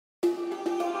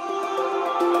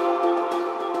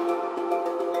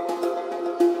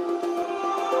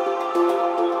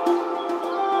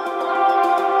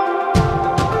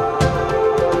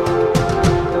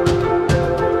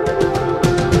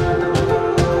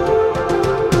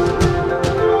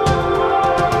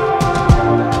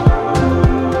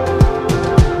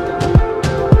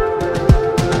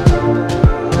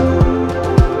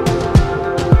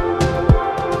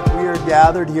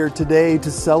here today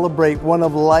to celebrate one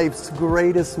of life's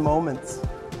greatest moments,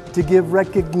 to give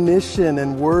recognition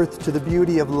and worth to the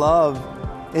beauty of love,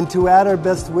 and to add our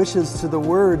best wishes to the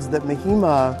words that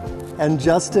Mahima and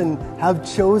Justin have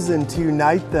chosen to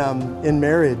unite them in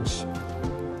marriage.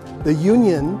 The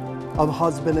union of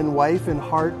husband and wife in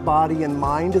heart, body, and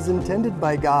mind is intended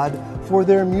by God for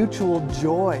their mutual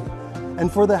joy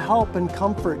and for the help and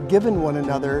comfort given one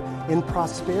another in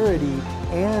prosperity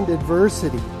and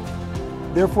adversity.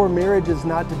 Therefore, marriage is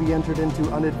not to be entered into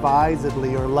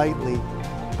unadvisedly or lightly,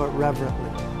 but reverently,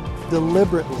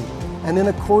 deliberately, and in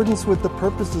accordance with the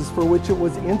purposes for which it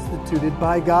was instituted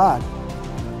by God.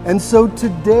 And so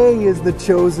today is the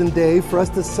chosen day for us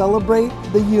to celebrate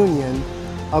the union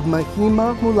of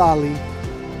Mahima Mulali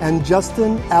and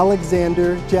Justin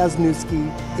Alexander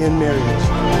Jasnewski in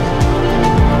marriage.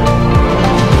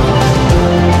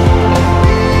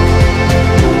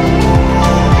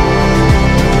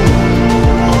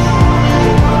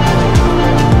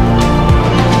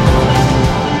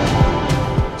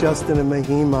 Justin and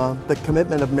Mahima, the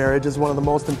commitment of marriage is one of the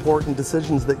most important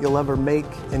decisions that you'll ever make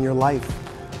in your life.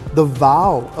 The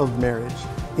vow of marriage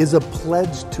is a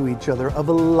pledge to each other of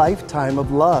a lifetime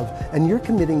of love, and you're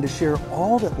committing to share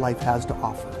all that life has to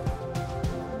offer.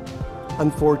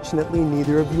 Unfortunately,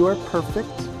 neither of you are perfect.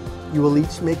 You will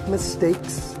each make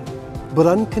mistakes, but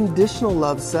unconditional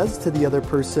love says to the other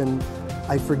person,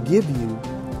 I forgive you,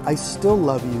 I still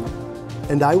love you,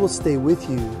 and I will stay with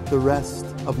you the rest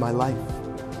of my life.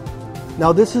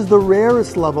 Now, this is the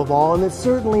rarest love of all, and it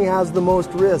certainly has the most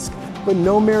risk, but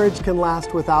no marriage can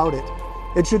last without it.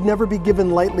 It should never be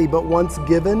given lightly, but once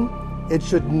given, it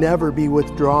should never be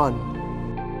withdrawn.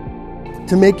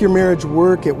 To make your marriage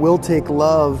work, it will take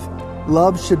love.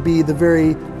 Love should be the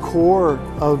very core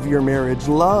of your marriage.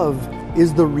 Love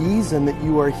is the reason that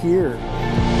you are here.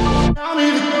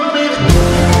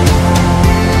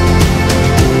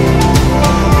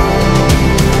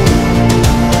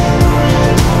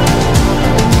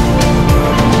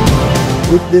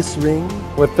 With this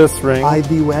ring, I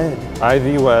thee wed. I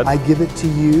thee wed. I give it to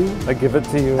you. I give it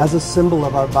to you. As a symbol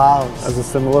of our vows. As a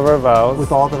symbol of our vows.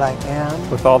 With all that I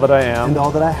am. With all that I am. And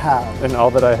all that I have. And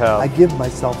all that I have. I give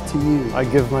myself to you. I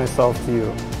give myself to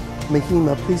you.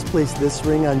 Mahima, please place this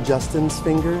ring on Justin's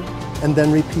finger and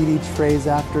then repeat each phrase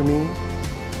after me.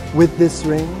 With this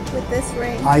ring,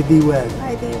 I thee wed.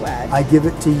 I thee wed. I give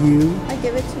it to you. I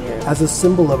give it to you. As a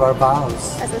symbol of our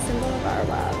vows. As a symbol of our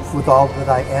vows. With all that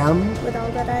I am. With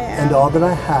all that I am. And all that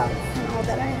I have. And all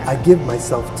that I have. I give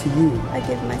myself to you. I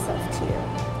give myself to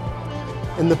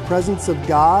you. In the presence of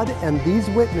God and these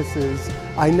witnesses,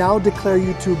 I now declare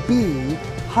you to be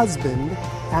husband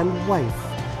and wife.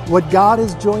 What God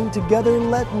has joined together,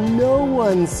 let no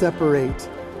one separate.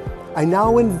 I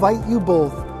now invite you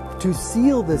both to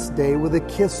seal this day with a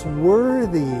kiss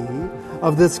worthy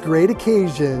of this great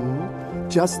occasion.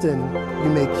 Justin, you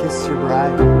may kiss your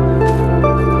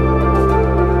bride.